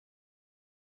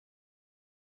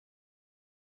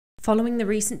Following the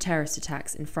recent terrorist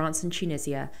attacks in France and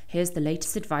Tunisia, here's the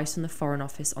latest advice from the Foreign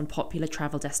Office on popular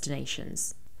travel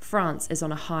destinations. France is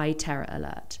on a high terror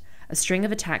alert. A string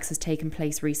of attacks has taken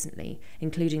place recently,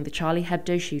 including the Charlie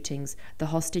Hebdo shootings, the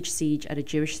hostage siege at a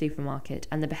Jewish supermarket,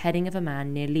 and the beheading of a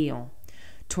man near Lyon.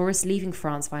 Tourists leaving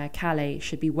France via Calais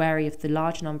should be wary of the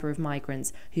large number of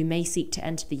migrants who may seek to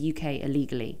enter the UK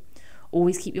illegally.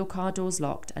 Always keep your car doors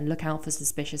locked and look out for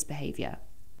suspicious behaviour.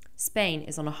 Spain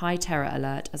is on a high terror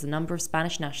alert as a number of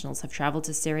Spanish nationals have travelled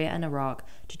to Syria and Iraq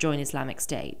to join Islamic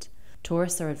State.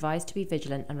 Tourists are advised to be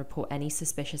vigilant and report any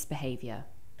suspicious behaviour.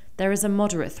 There is a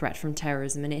moderate threat from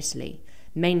terrorism in Italy,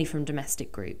 mainly from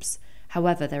domestic groups.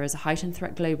 However, there is a heightened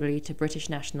threat globally to British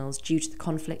nationals due to the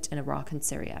conflict in Iraq and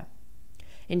Syria.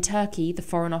 In Turkey, the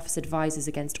Foreign Office advises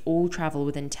against all travel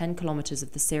within 10 kilometres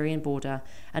of the Syrian border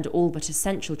and all but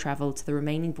essential travel to the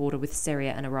remaining border with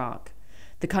Syria and Iraq.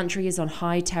 The country is on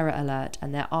high terror alert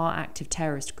and there are active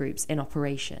terrorist groups in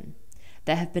operation.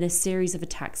 There have been a series of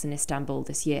attacks in Istanbul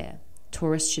this year.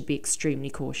 Tourists should be extremely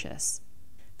cautious.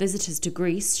 Visitors to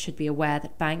Greece should be aware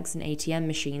that banks and ATM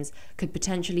machines could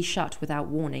potentially shut without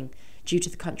warning due to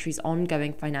the country's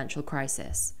ongoing financial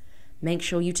crisis. Make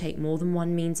sure you take more than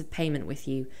one means of payment with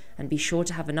you and be sure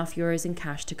to have enough euros in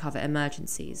cash to cover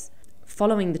emergencies.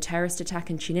 Following the terrorist attack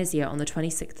in Tunisia on the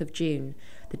 26th of June,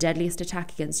 the deadliest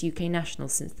attack against UK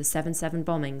nationals since the 7/7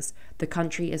 bombings, the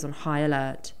country is on high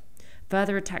alert.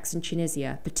 Further attacks in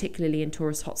Tunisia, particularly in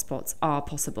tourist hotspots, are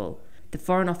possible. The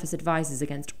Foreign Office advises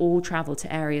against all travel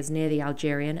to areas near the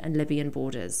Algerian and Libyan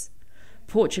borders.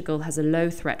 Portugal has a low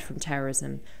threat from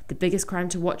terrorism. The biggest crime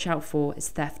to watch out for is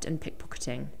theft and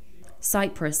pickpocketing.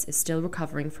 Cyprus is still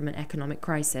recovering from an economic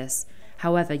crisis.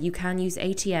 However, you can use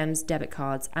ATMs, debit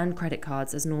cards, and credit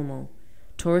cards as normal.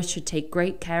 Tourists should take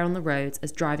great care on the roads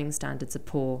as driving standards are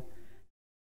poor.